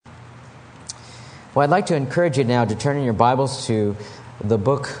Well, I'd like to encourage you now to turn in your Bibles to the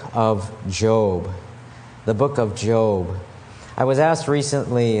book of Job. The book of Job. I was asked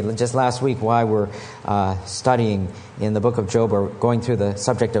recently, just last week, why we're studying in the book of Job or going through the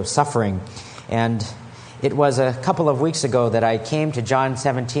subject of suffering. And it was a couple of weeks ago that I came to John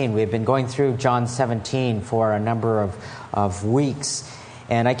 17. We've been going through John 17 for a number of weeks.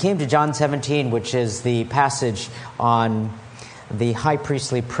 And I came to John 17, which is the passage on the high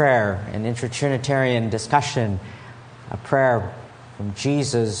priestly prayer, an intertrinitarian discussion, a prayer from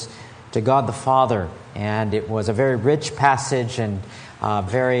Jesus to God the Father. And it was a very rich passage and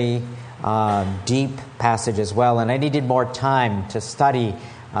very deep passage as well. And I needed more time to study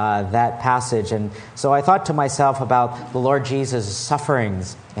that passage. And so I thought to myself about the Lord Jesus'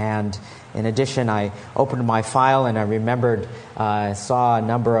 sufferings. And in addition, I opened my file and I remembered, saw a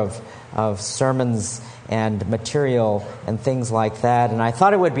number of sermons and material and things like that. And I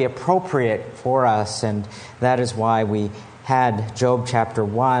thought it would be appropriate for us, and that is why we had Job chapter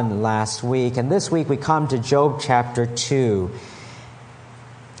 1 last week. And this week we come to Job chapter 2.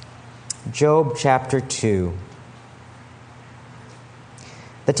 Job chapter 2.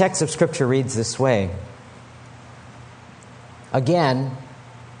 The text of Scripture reads this way. Again,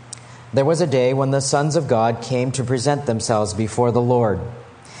 there was a day when the sons of God came to present themselves before the Lord.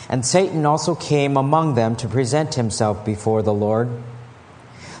 And Satan also came among them to present himself before the Lord.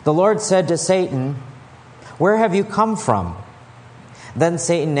 The Lord said to Satan, "Where have you come from?" Then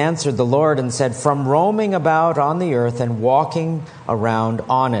Satan answered the Lord and said, "From roaming about on the earth and walking around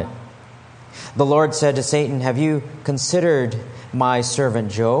on it." The Lord said to Satan, "Have you considered my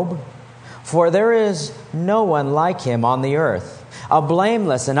servant Job? For there is no one like him on the earth, a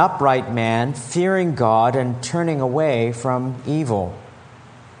blameless and upright man, fearing God and turning away from evil.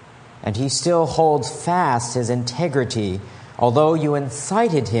 And he still holds fast his integrity, although you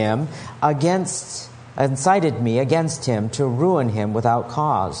incited me against him to ruin him without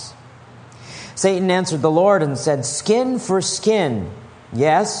cause." Satan answered the Lord and said, "Skin for skin.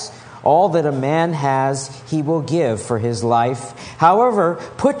 Yes, all that a man has he will give for his life. However,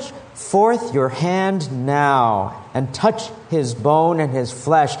 put forth your hand now and touch his bone and his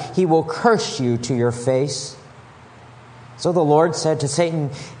flesh. He will curse you to your face." So the Lord said to Satan,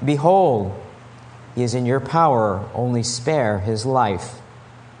 "Behold, he is in your power, only spare his life."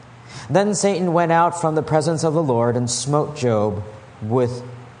 Then Satan went out from the presence of the Lord and smote Job with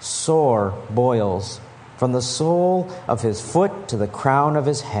sore boils, from the sole of his foot to the crown of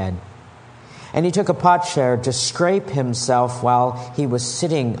his head. And he took a potsherd to scrape himself while he was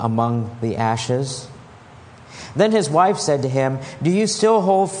sitting among the ashes. Then his wife said to him, "Do you still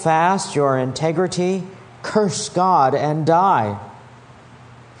hold fast your integrity? Curse God and die."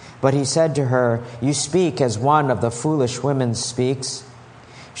 But he said to her, "You speak as one of the foolish women speaks.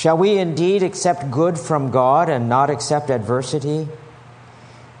 Shall we indeed accept good from God and not accept adversity?"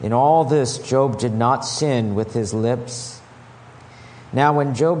 In all this, Job did not sin with his lips. Now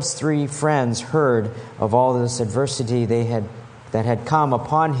when Job's 3 friends heard of all this adversity that had come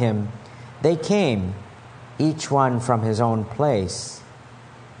upon him, they came, each one from his own place.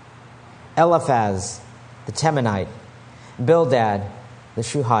 Eliphaz the Temanite, Bildad the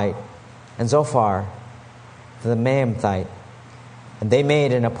Shuhite, and Zophar the Maathite. And they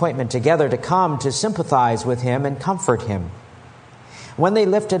made an appointment together to come to sympathize with him and comfort him. When they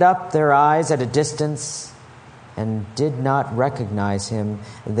lifted up their eyes at a distance and did not recognize him,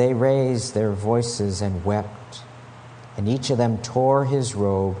 they raised their voices and wept. And each of them tore his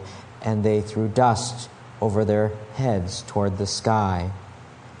robe, and they threw dust over their heads toward the sky.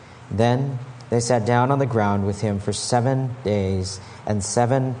 Then they sat down on the ground with him for 7 days and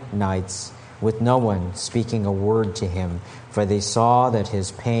 7 nights, with no one speaking a word to him, for they saw that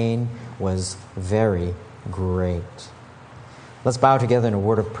his pain was very great. Let's bow together in a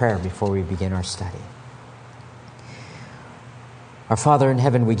word of prayer before we begin our study. Our Father in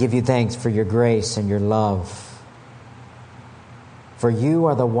heaven, we give you thanks for your grace and your love. For you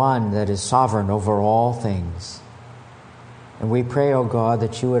are the one that is sovereign over all things. And we pray, O God,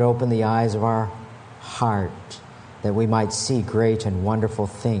 that you would open the eyes of our heart, that we might see great and wonderful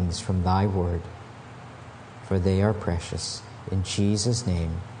things from thy word. For they are precious. In Jesus'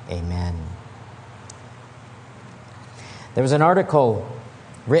 name, amen. There was an article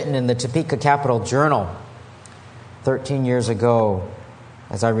written in the Topeka Capital Journal 13 years ago,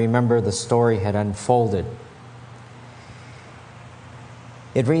 as I remember the story had unfolded.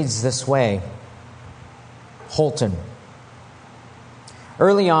 It reads this way: Holton.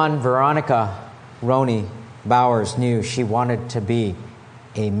 Early on, Veronica Roney Bowers knew she wanted to be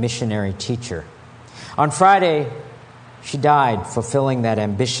a missionary teacher. On Friday, She died fulfilling that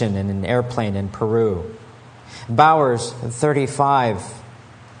ambition in an airplane in Peru. Bowers, 35,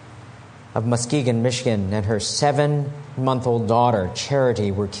 of Muskegon, Michigan, and her 7-month-old daughter,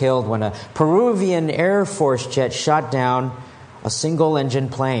 Charity, were killed when a Peruvian Air Force jet shot down a single-engine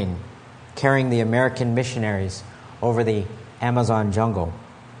plane carrying the American missionaries over the Amazon jungle.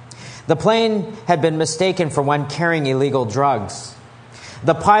 The plane had been mistaken for one carrying illegal drugs.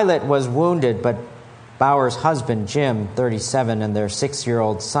 The pilot was wounded, but Bowers' husband, Jim, 37, and their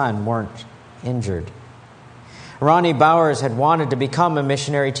 6-year-old son weren't injured. Ronnie Bowers had wanted to become a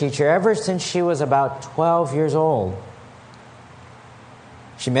missionary teacher ever since she was about 12 years old.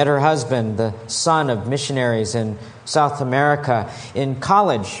 She met her husband, the son of missionaries in South America, in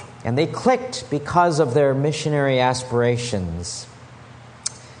college, and they clicked because of their missionary aspirations.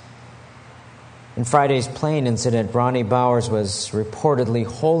 In Friday's plane incident, Ronnie Bowers was reportedly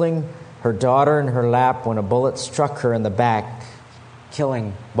holding her daughter in her lap when a bullet struck her in the back,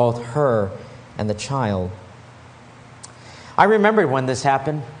 killing both her and the child. I remember when this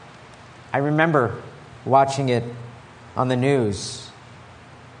happened. I remember watching it on the news,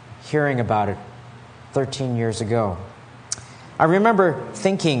 hearing about it 13 years ago. I remember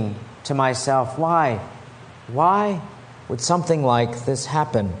thinking to myself, why? Why would something like this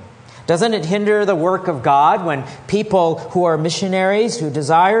happen? Doesn't it hinder the work of God when people who are missionaries, who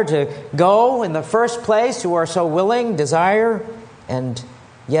desire to go in the first place, who are so willing, desire, and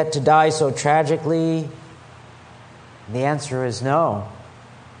yet to die so tragically? The answer is no.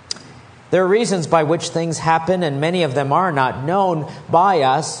 There are reasons by which things happen, and many of them are not known by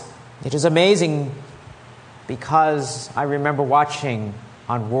us. It is amazing because I remember watching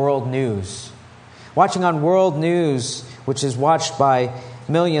on world news, which is watched by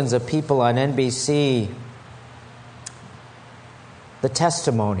millions of people on NBC, the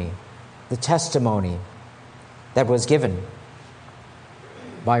testimony that was given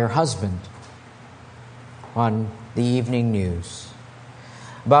by her husband on the evening news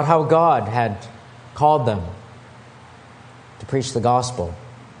about how God had called them to preach the gospel.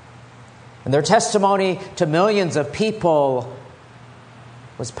 And their testimony to millions of people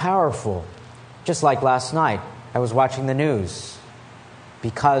was powerful. Just like last night, I was watching the news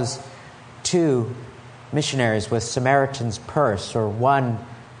because 2 missionaries with Samaritan's Purse, or one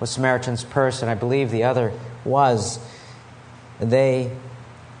with Samaritan's Purse, and I believe the other was, they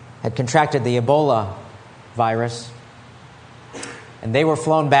had contracted the Ebola virus, and they were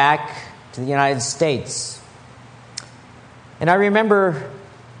flown back to the United States. And I remember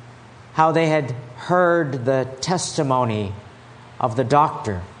how they had heard the testimony of the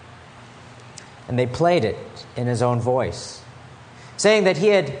doctor, and they played it in his own voice, saying that he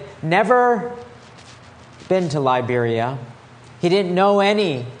had never been to Liberia. He didn't know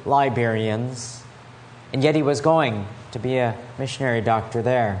any Liberians, and yet he was going to be a missionary doctor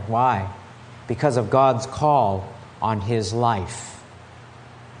there. Why? Because of God's call on his life.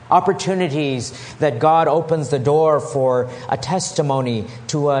 Opportunities that God opens the door for a testimony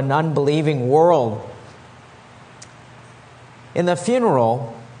to an unbelieving world. In the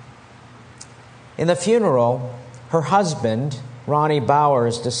funeral, her husband, Ronnie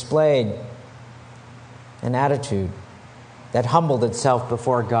Bowers, displayed an attitude that humbled itself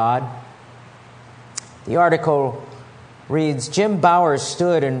before God. The article reads, Jim Bowers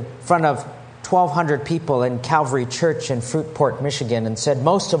stood in front of 1,200 people in Calvary Church in Fruitport, Michigan, and said,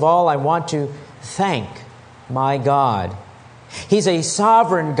 most of all, I want to thank my God. He's a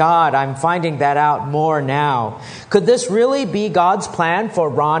sovereign God. I'm finding that out more now. Could this really be God's plan for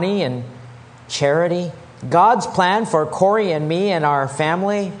Ronnie and Charity? God's plan for Corey and me and our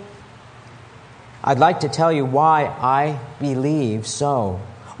family? I'd like to tell you why I believe so,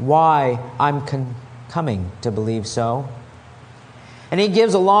 why I'm coming to believe so. And he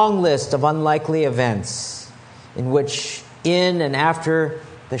gives a long list of unlikely events in and after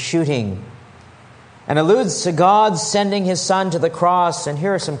the shooting, and alludes to God sending his son to the cross. And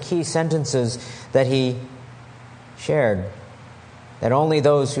here are some key sentences that he shared that only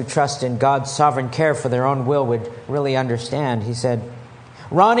those who trust in God's sovereign care for their own will would really understand. He said,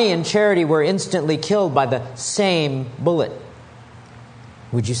 Ronnie and Charity were instantly killed by the same bullet.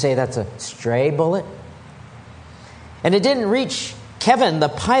 Would you say that's a stray bullet? And it didn't reach Kevin, the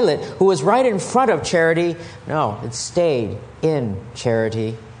pilot, who was right in front of Charity. No, it stayed in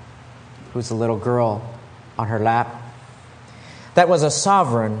Charity, who's the little girl on her lap. That was a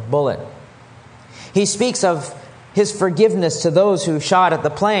sovereign bullet. He speaks of his forgiveness to those who shot at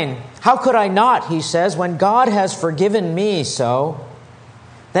the plane. How could I not, he says, when God has forgiven me so?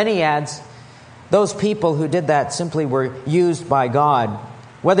 Then he adds, those people who did that simply were used by God.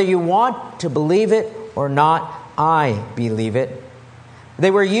 Whether you want to believe it or not, I believe it. They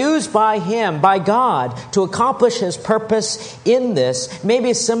were used by Him, by God, to accomplish His purpose in this,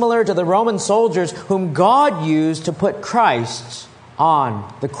 maybe similar to the Roman soldiers whom God used to put Christ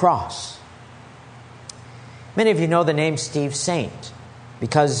on the cross. Many of you know the name Steve Saint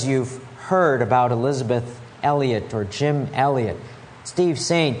because you've heard about Elizabeth Elliot or Jim Elliot. Steve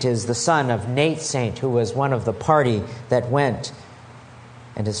Saint is the son of Nate Saint, who was one of the party that went,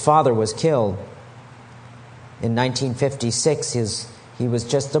 and his father was killed. In 1956, he was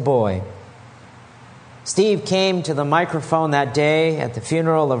just a boy. Steve came to the microphone that day at the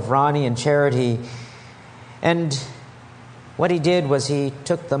funeral of Ronnie and Charity, and what he did was he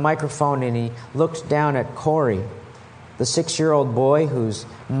took the microphone and he looked down at Corey, the 6-year-old boy whose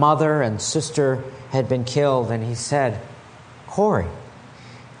mother and sister had been killed, and he said, "Corey,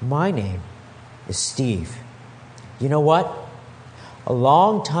 my name is Steve. You know what? A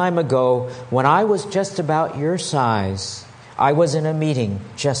long time ago, when I was just about your size, I was in a meeting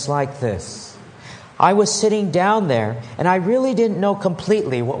just like this. I was sitting down there, and I really didn't know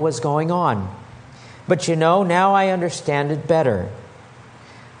completely what was going on. But you know, now I understand it better.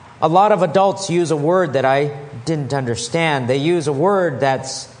 A lot of adults use a word that I didn't understand. They use a word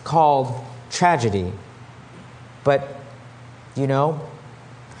that's called tragedy. But, you know,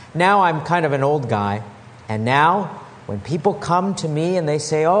 now I'm kind of an old guy, and now when people come to me and they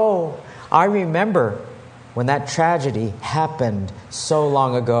say, "Oh, I remember when that tragedy happened so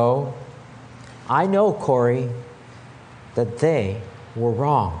long ago," I know, Corey, that they were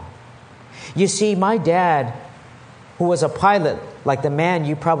wrong. You see, my dad, who was a pilot like the man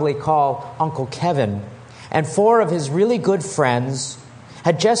you probably call Uncle Kevin, and 4 of his really good friends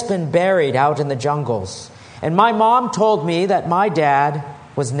had just been buried out in the jungles. And my mom told me that my dad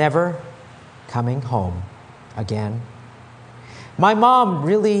was never coming home again. My mom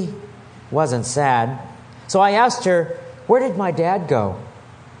really wasn't sad. So I asked her, "Where did my dad go?"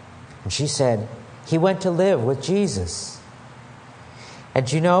 And she said, "He went to live with Jesus."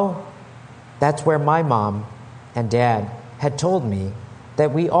 And you know, that's where my mom and dad had told me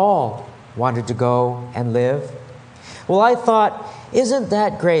that we all wanted to go and live. Well, I thought, isn't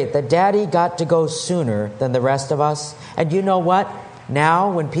that great that Daddy got to go sooner than the rest of us? And you know what? Now,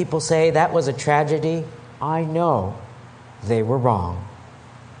 when people say that was a tragedy, I know they were wrong.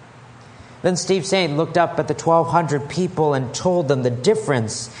 Then Steve Saint looked up at the 1,200 people and told them the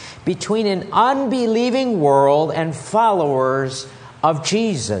difference between an unbelieving world and followers of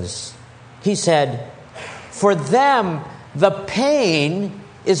Jesus. He said, "For them, the pain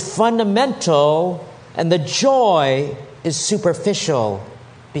is fundamental and the joy is superficial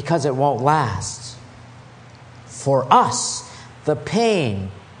because it won't last. For us, the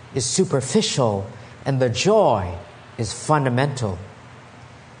pain is superficial and the joy is fundamental."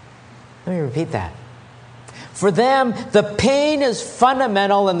 Let me repeat that. For them, the pain is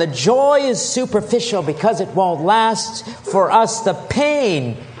fundamental and the joy is superficial because it won't last. For us, the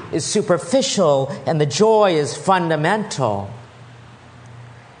pain is superficial and the joy is fundamental.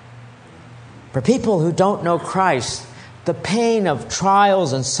 For people who don't know Christ, the pain of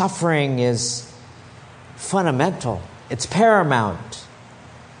trials and suffering is fundamental. It's paramount.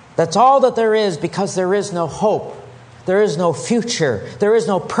 That's all that there is because there is no hope. There is no future. There is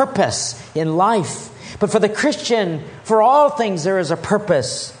no purpose in life. But for the Christian, for all things there is a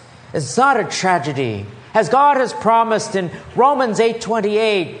purpose. It's not a tragedy. As God has promised in Romans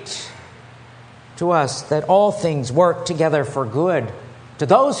 8:28 to us, that all things work together for good to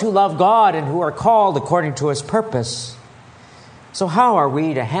those who love God and who are called according to His purpose. So how are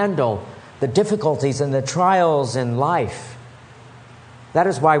we to handle the difficulties and the trials in life? That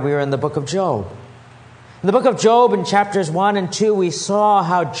is why we are in the book of Job. In the book of Job, in chapters 1 and 2, we saw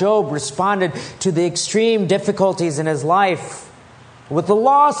how Job responded to the extreme difficulties in his life with the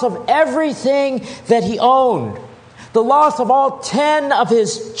loss of everything that he owned, the loss of all 10 of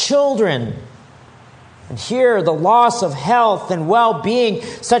his children, and here the loss of health and well-being,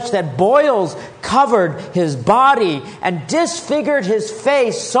 such that boils covered his body and disfigured his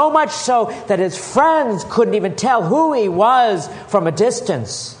face, so much so that his friends couldn't even tell who he was from a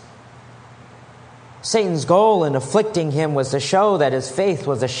distance. Satan's goal in afflicting him was to show that his faith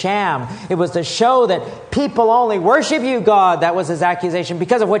was a sham. It was to show that people only worship you, God. That was his accusation,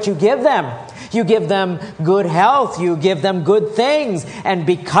 because of what you give them. You give them good health. You give them good things. And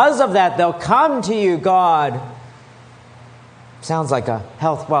because of that, they'll come to you, God. Sounds like a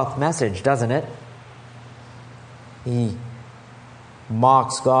health, wealth message, doesn't it? He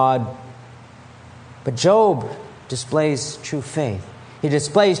mocks God. But Job displays true faith. He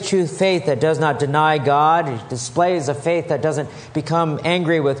displays true faith that does not deny God. He displays a faith that doesn't become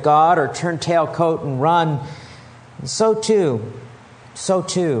angry with God or turn tailcoat and run. And so too,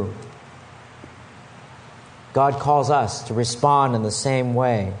 God calls us to respond in the same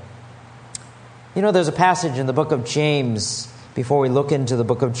way. You know, there's a passage in the book of James, before we look into the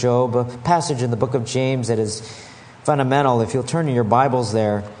book of Job, a passage in the book of James that is fundamental. If you'll turn to your Bibles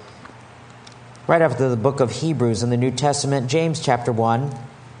there, right after the book of Hebrews in the New Testament, James chapter 1.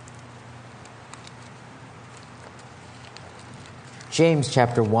 James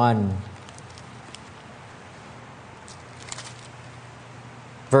chapter 1,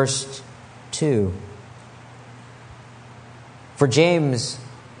 verse 2. For James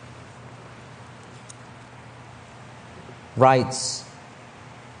writes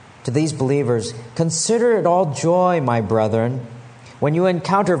to these believers, "Consider it all joy, my brethren, when you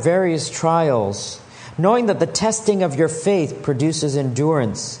encounter various trials, knowing that the testing of your faith produces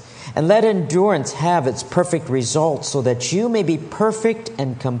endurance. And let endurance have its perfect result, so that you may be perfect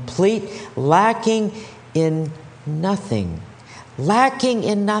and complete, lacking in nothing." Lacking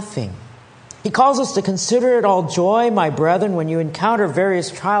in nothing. He calls us to consider it all joy, my brethren, when you encounter various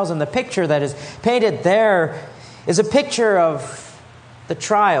trials. And the picture that is painted there is a picture of the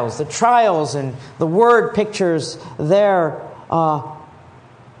trials. The trials, and the word pictures there a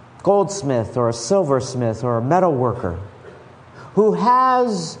goldsmith or a silversmith or a metal worker who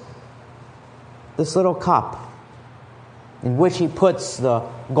has this little cup in which he puts the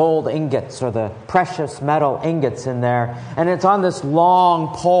gold ingots or the precious metal ingots in there. And it's on this long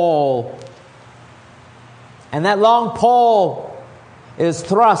pole. And that long pole is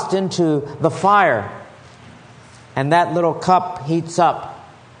thrust into the fire. And that little cup heats up.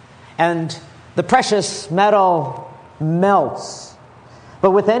 And the precious metal melts.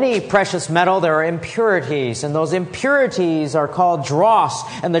 But with any precious metal, there are impurities. And those impurities are called dross.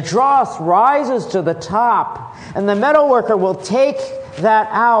 And the dross rises to the top. And the metal worker will take that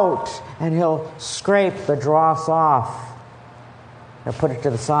out. And he'll scrape the dross off. And put it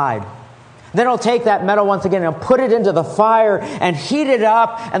to the side. Then he'll take that metal once again and put it into the fire and heat it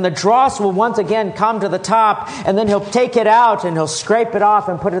up, and the dross will once again come to the top, and then he'll take it out and he'll scrape it off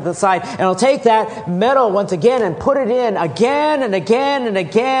and put it to the side, and he'll take that metal once again and put it in again and again and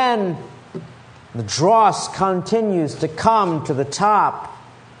again. The dross continues to come to the top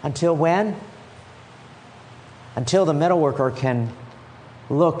until when? Until the metalworker can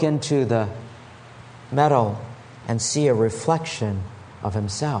look into the metal and see a reflection of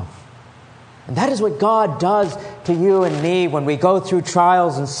himself. And that is what God does to you and me when we go through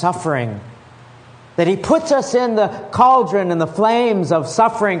trials and suffering. That He puts us in the cauldron and the flames of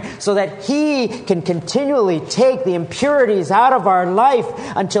suffering so that He can continually take the impurities out of our life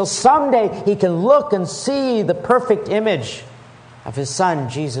until someday He can look and see the perfect image of His Son,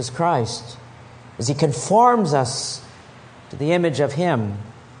 Jesus Christ, as He conforms us to the image of Him.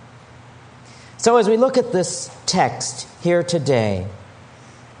 So as we look at this text here today,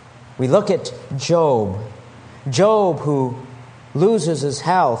 we look at Job. Job who loses his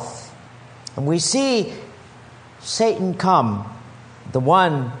health. And we see Satan come, the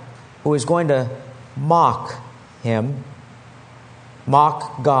one who is going to mock him,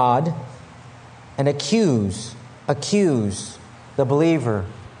 mock God, and accuse the believer,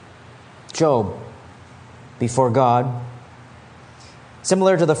 Job, before God.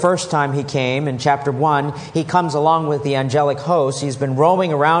 Similar to the first time he came in chapter 1, he comes along with the angelic host. He's been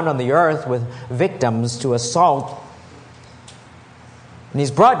roaming around on the earth with victims to assault. And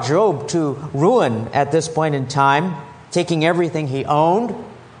he's brought Job to ruin at this point in time, taking everything he owned,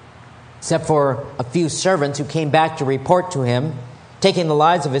 except for a few servants who came back to report to him, taking the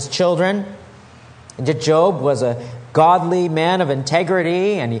lives of his children. And yet Job was a godly man of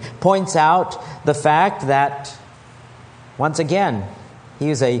integrity, and he points out the fact that, once again, he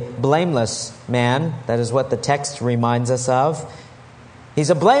is a blameless man. That is what the text reminds us of.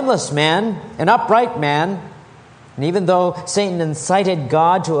 He's a blameless man, an upright man. And even though Satan incited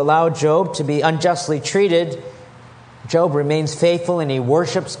God to allow Job to be unjustly treated, Job remains faithful and he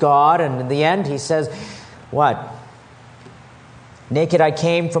worships God. And in the end, he says, what? Naked I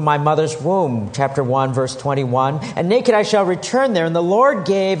came from my mother's womb, chapter 1, verse 21. And naked I shall return there. And the Lord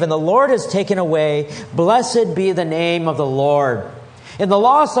gave, and the Lord has taken away. Blessed be the name of the Lord. In the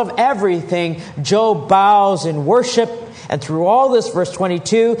loss of everything, Job bows in worship. And through all this, verse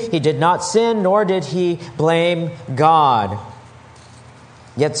 22, he did not sin, nor did he blame God.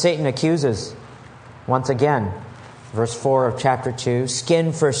 Yet Satan accuses once again. Verse 4 of chapter 2,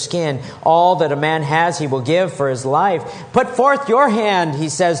 skin for skin. All that a man has he will give for his life. Put forth your hand, he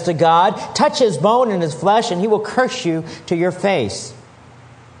says to God. Touch his bone and his flesh, and he will curse you to your face.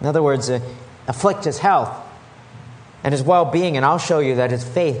 In other words, afflict his health and his well-being, and I'll show you that his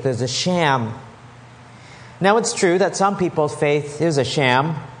faith is a sham. Now, it's true that some people's faith is a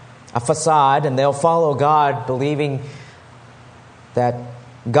sham, a facade, and they'll follow God believing that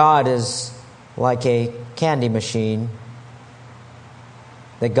God is like a candy machine,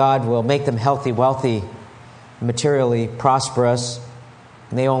 that God will make them healthy, wealthy, materially prosperous,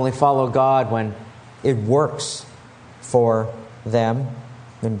 and they only follow God when it works for them,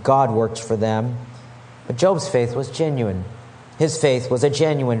 when God works for them. But Job's faith was genuine. His faith was a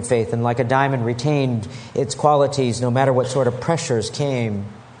genuine faith, and like a diamond retained its qualities no matter what sort of pressures came.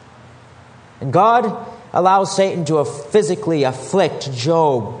 And God allows Satan to physically afflict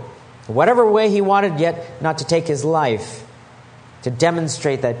Job, whatever way he wanted, yet not to take his life, to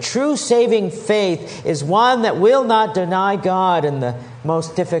demonstrate that true saving faith is one that will not deny God in the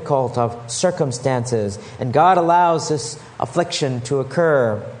most difficult of circumstances. And God allows this affliction to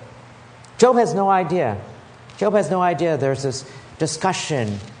occur. Job has no idea. Job has no idea there's this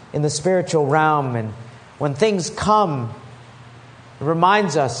discussion in the spiritual realm. And when things come, it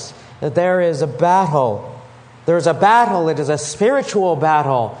reminds us that there is a battle. There is a battle. It is a spiritual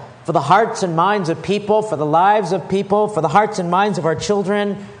battle for the hearts and minds of people, for the lives of people, for the hearts and minds of our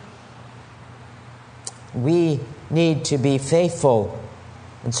children. We need to be faithful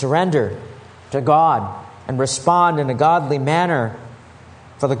and surrender to God and respond in a godly manner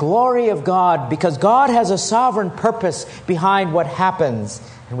for the glory of God, because God has a sovereign purpose behind what happens.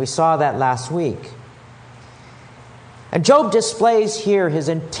 And we saw that last week. And Job displays here his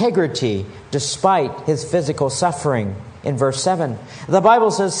integrity despite his physical suffering. In verse 7, the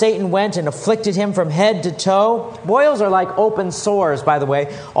Bible says Satan went and afflicted him from head to toe. Boils are like open sores, by the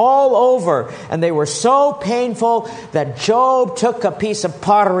way, all over. And they were so painful that Job took a piece of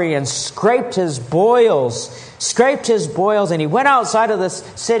pottery and scraped his boils, and he went outside of this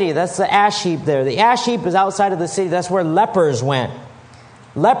city. That's the ash heap there. The ash heap is outside of the city. That's where lepers went.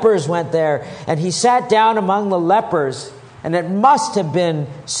 Lepers went there, and he sat down among the lepers, and it must have been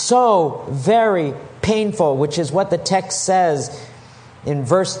so very painful, which is what the text says in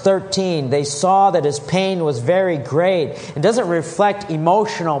verse 13. They saw that his pain was very great. It doesn't reflect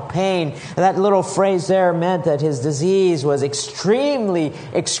emotional pain. That little phrase there meant that his disease was extremely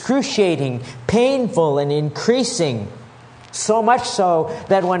excruciating, painful, and increasing. So much so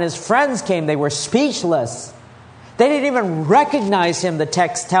that when his friends came, they were speechless. They didn't even recognize him, the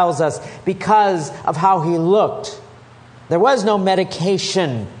text tells us, because of how he looked. There was no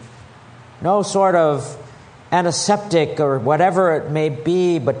medication, no sort of antiseptic or whatever it may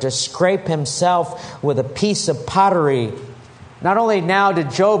be, but to scrape himself with a piece of pottery. Not only now did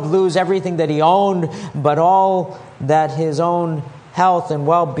Job lose everything that he owned, but all that his own health and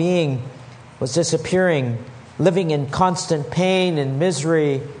well-being was disappearing, living in constant pain and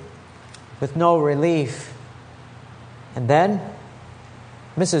misery with no relief. And then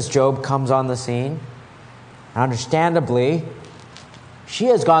Mrs. Job comes on the scene. Understandably, she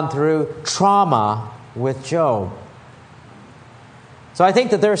has gone through trauma with Job. So I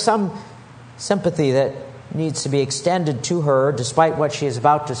think that there's some sympathy that needs to be extended to her, despite what she is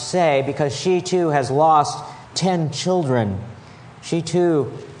about to say, because she too has lost 10 children. She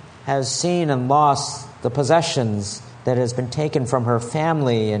too has seen and lost the possessions that has been taken from her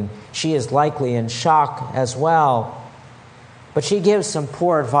family, and she is likely in shock as well. But she gives some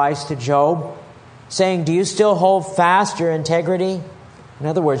poor advice to Job, saying, "Do you still hold fast your integrity?" In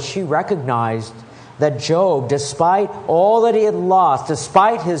other words, she recognized that Job, despite all that he had lost,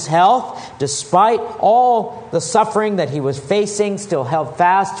 despite his health, despite all the suffering that he was facing, still held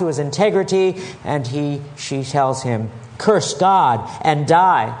fast to his integrity, and she tells him, "Curse God and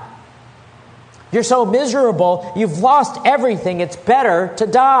die. You're so miserable, you've lost everything, it's better to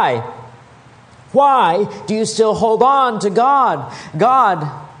die. Why do you still hold on to God? God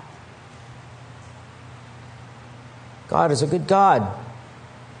is a good God.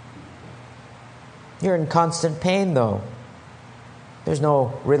 You're in constant pain, though. There's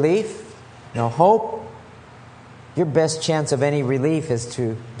no relief, no hope. Your best chance of any relief is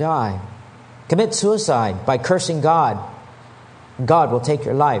to die. Commit suicide by cursing God. God will take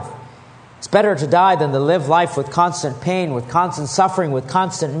your life. It's better to die than to live life with constant pain, with constant suffering, with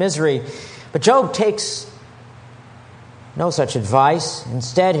constant misery." But Job takes no such advice.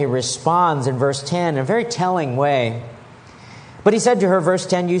 Instead, he responds in verse 10 in a very telling way. But he said to her, verse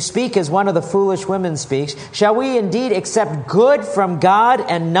 10, "You speak as one of the foolish women speaks. Shall we indeed accept good from God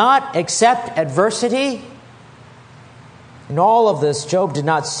and not accept adversity?" In all of this, Job did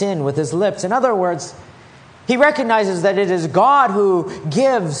not sin with his lips. In other words, he recognizes that it is God who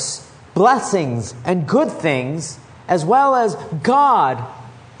gives blessings and good things, as well as God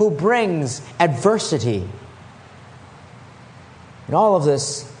who brings adversity. In all of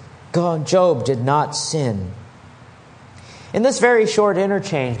this, Job did not sin. In this very short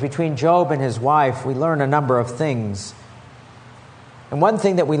interchange between Job and his wife, we learn a number of things. And one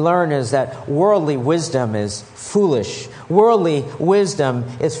thing that we learn is that worldly wisdom is foolish. Worldly wisdom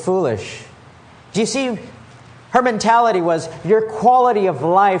is foolish. Do you see? Her mentality was, your quality of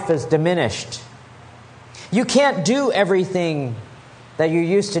life is diminished. You can't do everything that you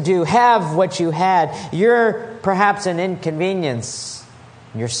used to do, have what you had. You're perhaps an inconvenience.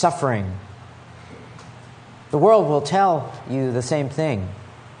 You're suffering. The world will tell you the same thing.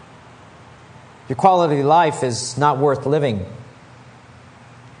 Your quality of life is not worth living.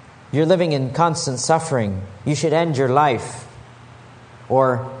 You're living in constant suffering. You should end your life.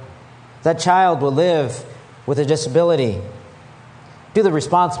 Or that child will live with a disability. Do the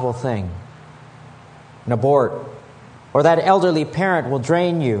responsible thing and abort. Or that elderly parent will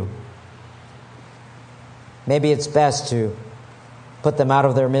drain you. Maybe it's best to put them out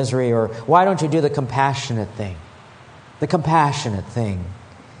of their misery. Or why don't you do the compassionate thing? The compassionate thing.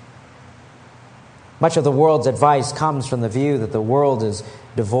 Much of the world's advice comes from the view that the world is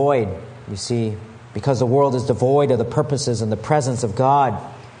devoid, you see, because the world is devoid of the purposes and the presence of God.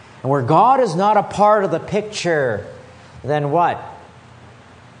 And where God is not a part of the picture, then what?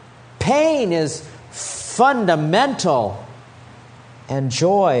 Pain is fundamental and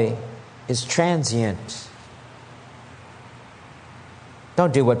joy is transient.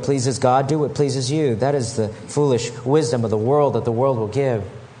 Don't do what pleases God, do what pleases you. That is the foolish wisdom of the world that the world will give.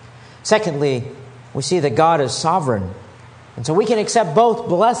 Secondly, we see that God is sovereign. And so we can accept both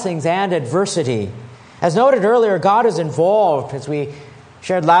blessings and adversity. As noted earlier, God is involved, as we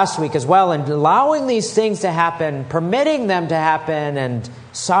shared last week as well, in allowing these things to happen, permitting them to happen, and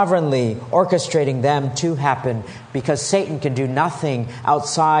sovereignly orchestrating them to happen, because Satan can do nothing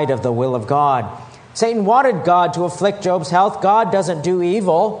outside of the will of God. Satan wanted God to afflict Job's health. God doesn't do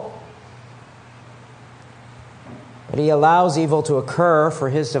evil, but he allows evil to occur for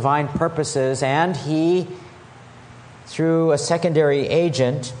his divine purposes, and he, through a secondary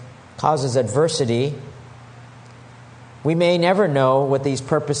agent, causes adversity. We may never know what these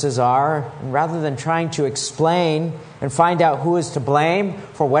purposes are, and rather than trying to explain and find out who is to blame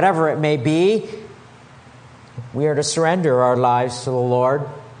for whatever it may be, we are to surrender our lives to the Lord,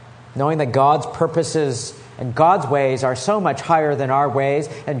 knowing that God's purposes and God's ways are so much higher than our ways,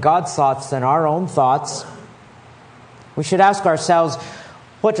 and God's thoughts than our own thoughts. We should ask ourselves,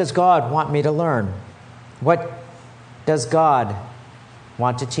 what does God want me to learn? What does God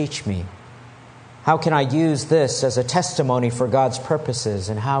want to teach me? How can I use this as a testimony for God's purposes?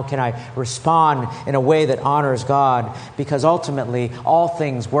 And how can I respond in a way that honors God? Because ultimately, all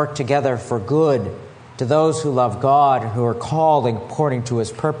things work together for good to those who love God and who are called according to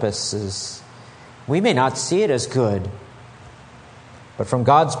His purposes. We may not see it as good, but from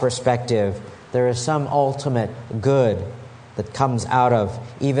God's perspective, there is some ultimate good that comes out of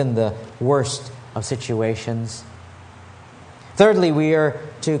even the worst of situations. Thirdly, we are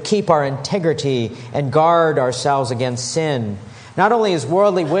to keep our integrity and guard ourselves against sin. Not only is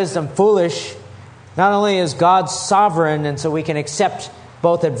worldly wisdom foolish, not only is God sovereign, and so we can accept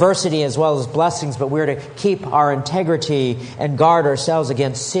both adversity as well as blessings, but we're to keep our integrity and guard ourselves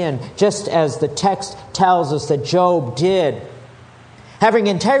against sin, just as the text tells us that Job did. Having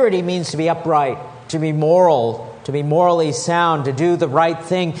integrity means to be upright, to be moral, to be morally sound, to do the right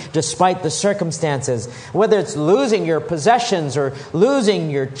thing despite the circumstances. Whether it's losing your possessions or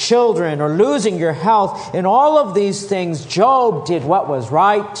losing your children or losing your health, in all of these things, Job did what was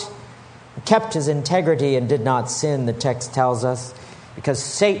right, kept his integrity and did not sin, the text tells us, because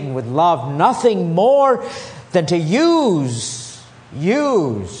Satan would love nothing more than to use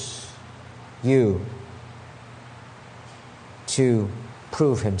you to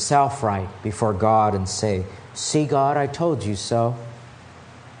prove himself right before God and say, "See, God, I told you so."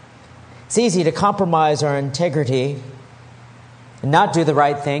 It's easy to compromise our integrity and not do the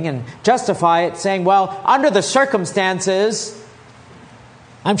right thing and justify it saying, well, under the circumstances,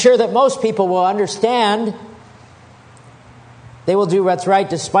 I'm sure that most people will understand. They will do what's right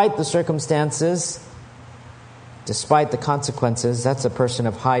despite the circumstances, despite the consequences. That's a person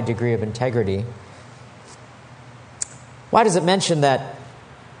of high degree of integrity. Why does it mention that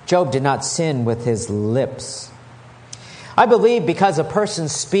Job did not sin with his lips? I believe because a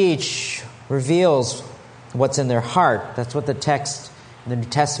person's speech reveals what's in their heart. That's what the text in the New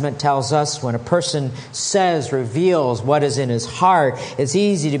Testament tells us. When a person says, reveals what is in his heart, it's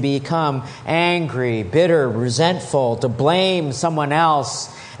easy to become angry, bitter, resentful, to blame someone else.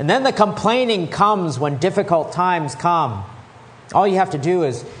 And then the complaining comes when difficult times come. All you have to do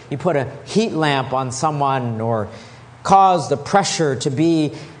is you put a heat lamp on someone or cause the pressure to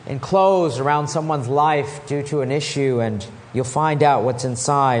be enclose around someone's life due to an issue, and you'll find out what's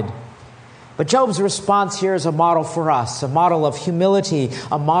inside. But Job's response here is a model for us, a model of humility,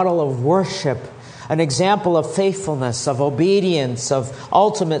 a model of worship, an example of faithfulness, of obedience, of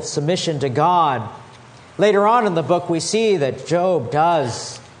ultimate submission to God. Later on in the book, we see that Job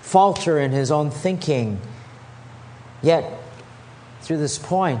does falter in his own thinking. Yet, through this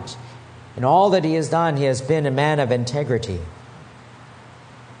point, in all that he has done, he has been a man of integrity.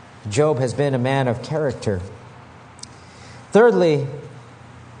 Job has been a man of character. Thirdly,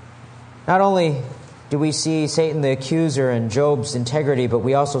 not only do we see Satan the accuser and Job's integrity, but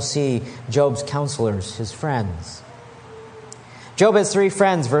we also see Job's counselors, his friends. Job has 3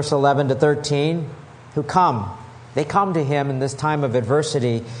 friends, verse 11 to 13, who come. They come to him in this time of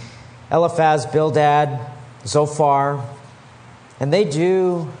adversity. Eliphaz, Bildad, Zophar, and they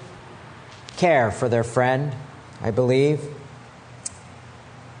do care for their friend, I believe.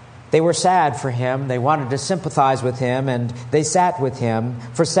 They were sad for him. They wanted to sympathize with him, and they sat with him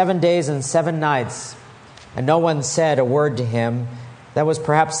for 7 days and 7 nights, and no one said a word to him. That was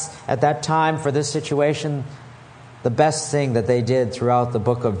perhaps at that time, for this situation, the best thing that they did throughout the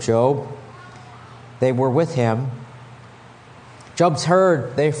book of Job. They were with him. Job's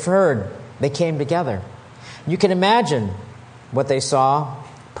heard, they've heard, they came together. You can imagine what they saw.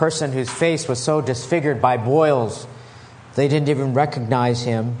 A person whose face was so disfigured by boils, they didn't even recognize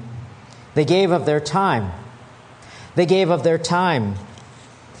him. They gave of their time. They gave of their time.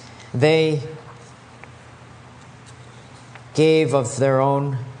 They gave of their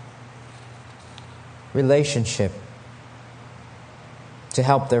own relationship to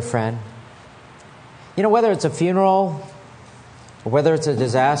help their friend. You know, whether it's a funeral or whether it's a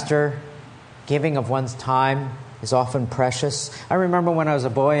disaster, giving of one's time is often precious. I remember when I was a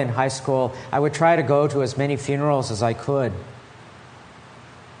boy in high school, I would try to go to as many funerals as I could,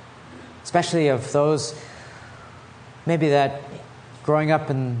 especially of those maybe that growing up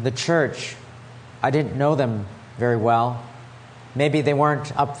in the church, I didn't know them very well. Maybe they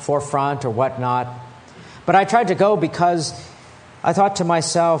weren't up forefront or whatnot. But I tried to go because I thought to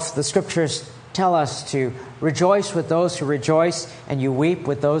myself, the scriptures tell us to rejoice with those who rejoice, and you weep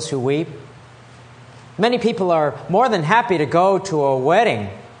with those who weep. Many people are more than happy to go to a wedding,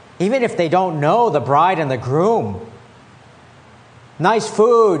 even if they don't know the bride and the groom. Nice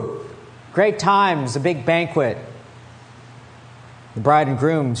food, great times, a big banquet. The bride and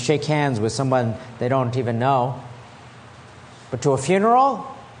groom shake hands with someone they don't even know. But to a funeral,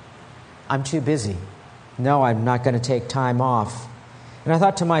 I'm too busy. No, I'm not going to take time off. And I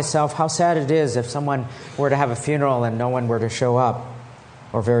thought to myself, how sad it is if someone were to have a funeral and no one were to show up,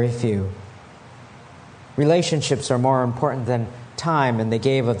 or very few. Relationships are more important than time, and they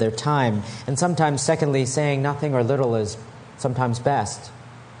gave of their time. And sometimes, secondly, saying nothing or little is sometimes best.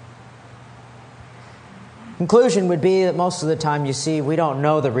 Conclusion would be that most of the time, you see, we don't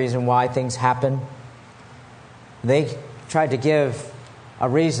know the reason why things happen. They tried to give a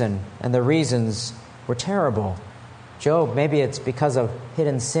reason, and the reasons were terrible. Job, maybe it's because of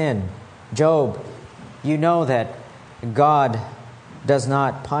hidden sin. Job, you know that God does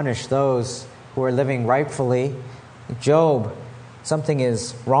not punish those who are living rightfully. Job, something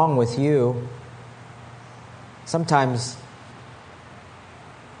is wrong with you. Sometimes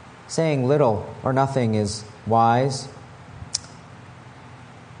saying little or nothing is wise.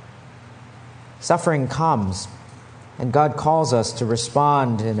 Suffering comes, and God calls us to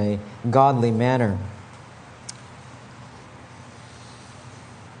respond in a godly manner.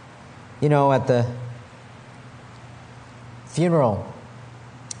 You know, at the funeral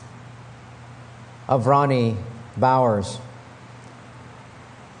of Ronnie Bowers,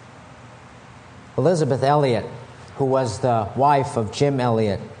 Elizabeth Elliot, who was the wife of Jim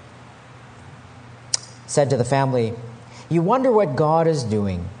Elliot, said to the family, "You wonder what God is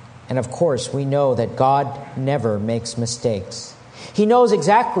doing. And of course, we know that God never makes mistakes. He knows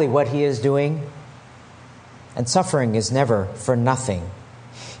exactly what He is doing, and suffering is never for nothing.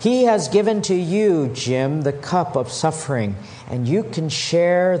 He has given to you, Jim, the cup of suffering, and you can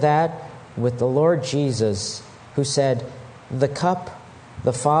share that with the Lord Jesus, who said, 'The cup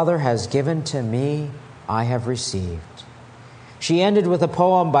the Father has given to me, I have received.'" She ended with a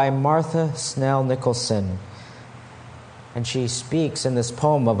poem by Martha Snell Nicholson, and she speaks in this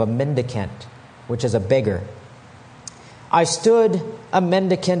poem of a mendicant, which is a beggar. "I stood a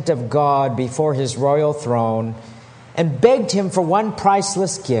mendicant of God before His royal throne, and begged Him for one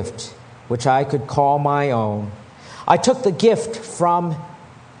priceless gift, which I could call my own. I took the gift from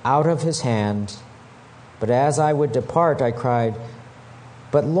out of His hand, but as I would depart, I cried,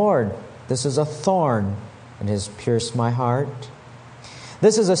 'But Lord, this is a thorn, and has pierced my heart.'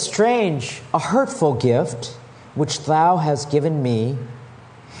 This is a strange, a hurtful gift, which thou hast given me.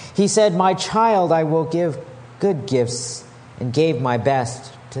 He said, My child, I will give good gifts, and gave my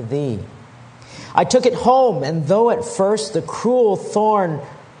best to thee. I took it home, and though at first the cruel thorn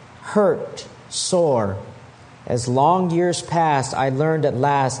hurt sore, as long years passed, I learned at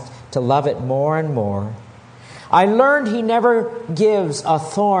last to love it more and more. I learned he never gives a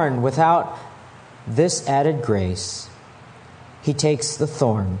thorn without this added grace. He takes the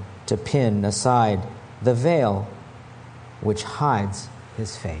thorn to pin aside the veil which hides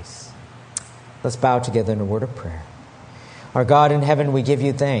his face. Let's bow together in a word of prayer. Our God in heaven, we give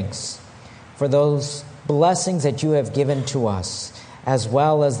you thanks for those blessings that you have given to us, as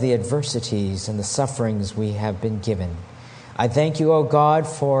well as the adversities and the sufferings we have been given. I thank you, O God,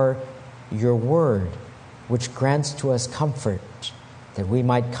 for your word, which grants to us comfort, that we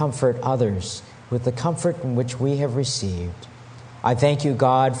might comfort others with the comfort in which we have received. I thank you,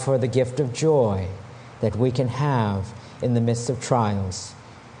 God, for the gift of joy that we can have in the midst of trials,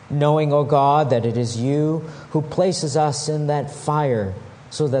 knowing, O God, that it is you who places us in that fire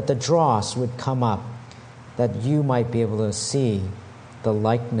so that the dross would come up, that you might be able to see the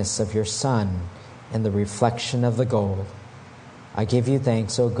likeness of your Son and the reflection of the gold. I give you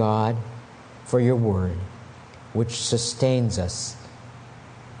thanks, O God, for your word, which sustains us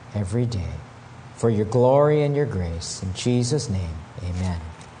every day. For your glory and your grace. In Jesus' name, amen.